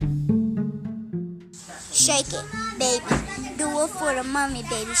Shake it, baby. Do it for the mommy,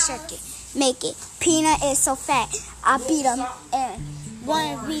 baby. Shake it. Make it. Peanut is so fat. I beat him. And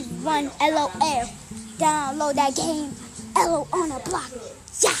 1v1 LOL. Download that game. LO on the block.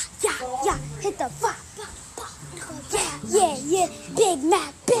 Yeah. Hit the fuck. Yeah. Big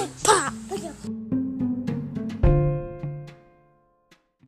Mac.